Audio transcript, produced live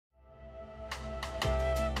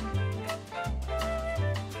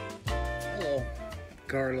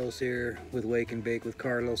Carlos here with Wake and Bake with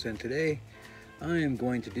Carlos, and today I am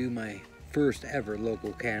going to do my first ever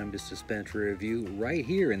local cannabis dispensary review right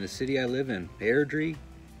here in the city I live in, Airdrie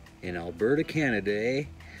in Alberta, Canada, eh?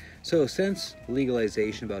 So since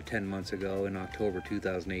legalization about 10 months ago in October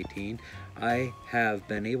 2018, I have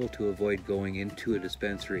been able to avoid going into a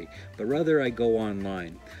dispensary, but rather I go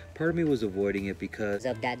online. Part of me was avoiding it because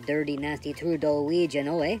of that dirty, nasty Trudeau weed, you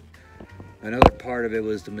know, eh? Another part of it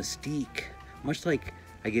was the mystique. Much like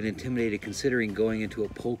I get intimidated considering going into a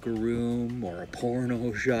poker room or a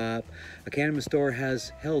porno shop, a cannabis store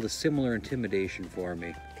has held a similar intimidation for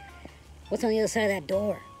me. What's on the other side of that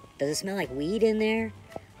door? Does it smell like weed in there?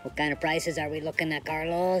 What kind of prices are we looking at,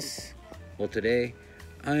 Carlos? Well, today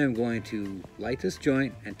I am going to light this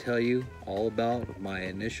joint and tell you all about my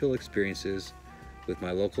initial experiences with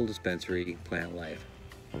my local dispensary, Plant Life.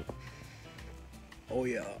 Oh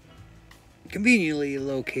yeah. Conveniently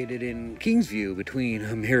located in Kingsview between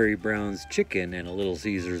a Mary Brown's Chicken and a Little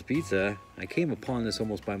Caesar's Pizza, I came upon this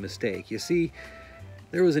almost by mistake. You see,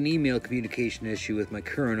 there was an email communication issue with my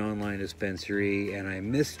current online dispensary, and I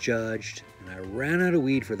misjudged, and I ran out of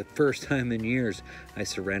weed for the first time in years. I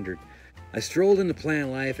surrendered. I strolled into Plant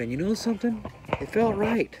Life, and you know something? It felt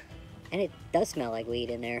right. And it does smell like weed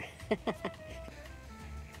in there.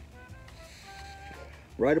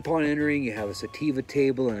 Right upon entering, you have a sativa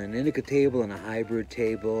table and an indica table and a hybrid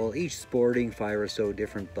table, each sporting 5 or so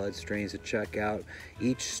different bud strains to check out.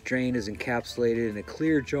 Each strain is encapsulated in a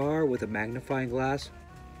clear jar with a magnifying glass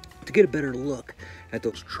to get a better look at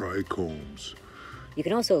those trichomes. You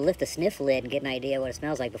can also lift the sniff lid and get an idea what it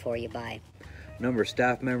smells like before you buy. A number of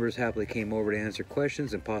staff members happily came over to answer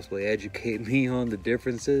questions and possibly educate me on the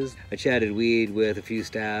differences. I chatted weed with a few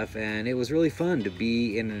staff, and it was really fun to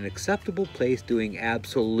be in an acceptable place doing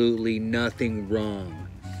absolutely nothing wrong.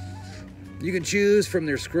 You can choose from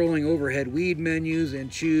their scrolling overhead weed menus and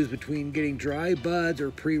choose between getting dry buds or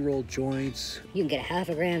pre-rolled joints. You can get a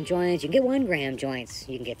 1/2 gram joints, you can get 1 gram joints,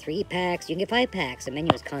 you can get 3 packs, you can get 5 packs. The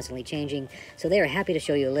menu is constantly changing, so they are happy to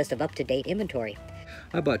show you a list of up-to-date inventory.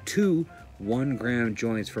 I bought 2 1-gram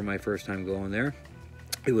joints for my first time going there.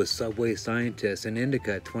 It was Subway Scientist and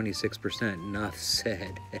Indica at 26%, enough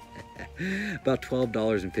said. About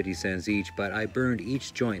 $12.50 each, but I burned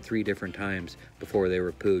each joint 3 different times before they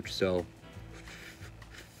were pooched, so...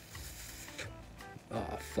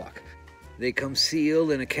 Oh, fuck. They come sealed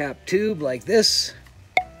in a cap tube like this,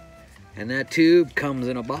 and that tube comes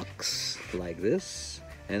in a box like this,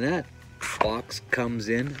 and that box comes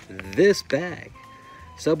in this bag.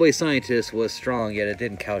 Subway Scientist was strong, yet it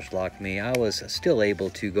didn't couch lock me. I was still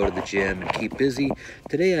able to go to the gym and keep busy.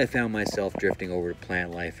 Today I found myself drifting over to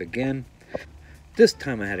Plant Life again. This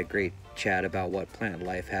time I had a great chat about what Plant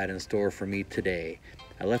Life had in store for me today.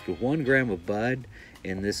 I left with 1 gram of bud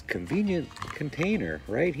in this convenient container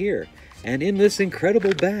right here, and in this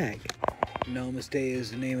incredible bag. Namaste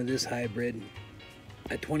is the name of this hybrid.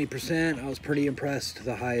 At 20%, I was pretty impressed.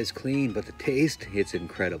 The high is clean, but the taste, it's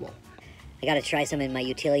incredible. I gotta try some in my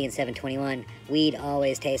Utility in 721. Weed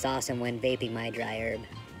always tastes awesome when vaping my dry herb.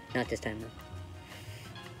 Not this time, though.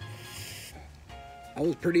 I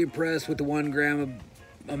was pretty impressed with the 1 gram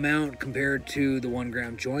amount compared to the 1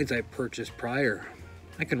 gram joints I purchased prior.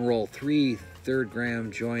 I can roll 3 3rd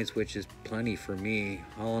gram joints, which is plenty for me.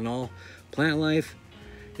 All in all, Plant Life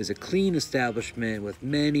is a clean establishment with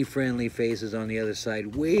many friendly faces on the other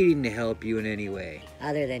side waiting to help you in any way.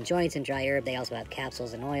 Other than joints and dry herb, they also have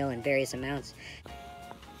capsules and oil in various amounts.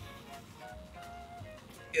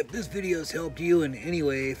 If this video has helped you in any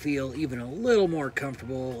way feel even a little more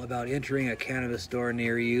comfortable about entering a cannabis store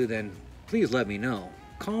near you, then please let me know.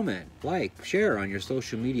 Comment, like, share on your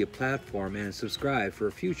social media platform, and subscribe for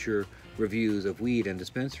future reviews of weed and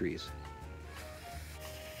dispensaries.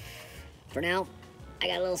 For now, I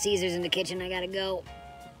got Little Caesars in the kitchen. I gotta go.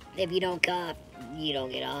 If you don't cough, you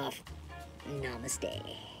don't get off.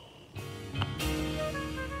 Namaste.